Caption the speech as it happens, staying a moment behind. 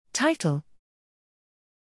Title: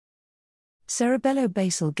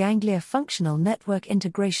 Cerebello-Basal Ganglia Functional Network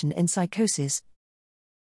Integration in Psychosis.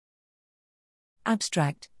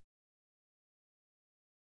 Abstract: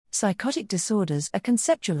 Psychotic disorders are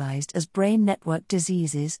conceptualized as brain network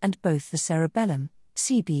diseases, and both the cerebellum,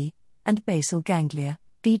 CB, and basal ganglia,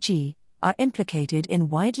 BG, are implicated in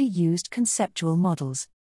widely used conceptual models.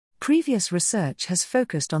 Previous research has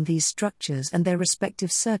focused on these structures and their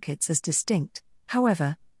respective circuits as distinct.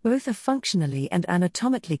 However, both are functionally and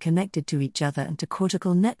anatomically connected to each other and to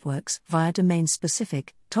cortical networks via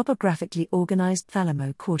domain-specific, topographically organized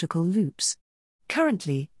thalamo-cortical loops.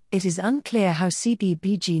 Currently, it is unclear how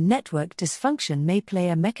CB-BG network dysfunction may play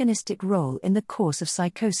a mechanistic role in the course of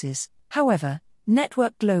psychosis. However,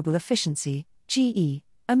 network global efficiency, GE,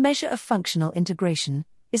 a measure of functional integration,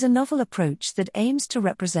 is a novel approach that aims to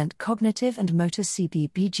represent cognitive and motor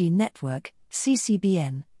CB-BG network,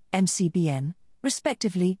 CCBN, MCBN,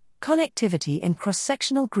 respectively, connectivity in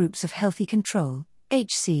cross-sectional groups of healthy control,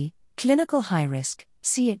 HC, clinical high risk,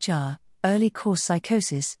 CHR, early course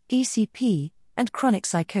psychosis, ECP, and chronic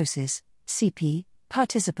psychosis, CP,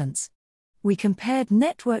 participants. We compared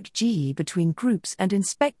network GE between groups and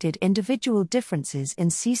inspected individual differences in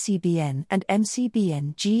CCBN and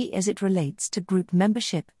MCBN GE as it relates to group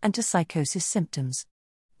membership and to psychosis symptoms.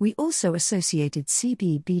 We also associated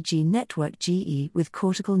CB-BG network GE with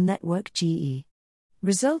cortical network GE.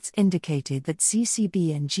 Results indicated that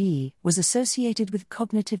CCBN-GE was associated with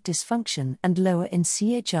cognitive dysfunction and lower in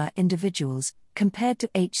CHR individuals, compared to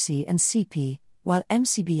HC and CP, while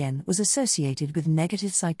MCBN was associated with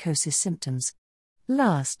negative psychosis symptoms.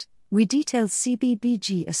 Last, we detailed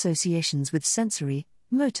CB-BG associations with sensory,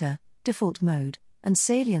 motor, default mode, and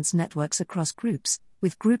salience networks across groups,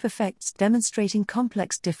 with group effects demonstrating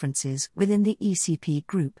complex differences within the ECP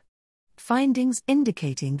group. Findings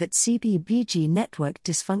indicating that CB-BG network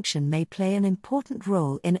dysfunction may play an important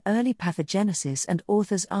role in early pathogenesis, and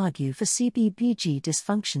authors argue for CB-BG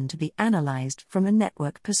dysfunction to be analyzed from a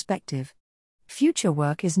network perspective. Future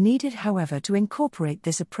work is needed, however, to incorporate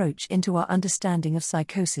this approach into our understanding of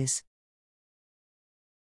psychosis.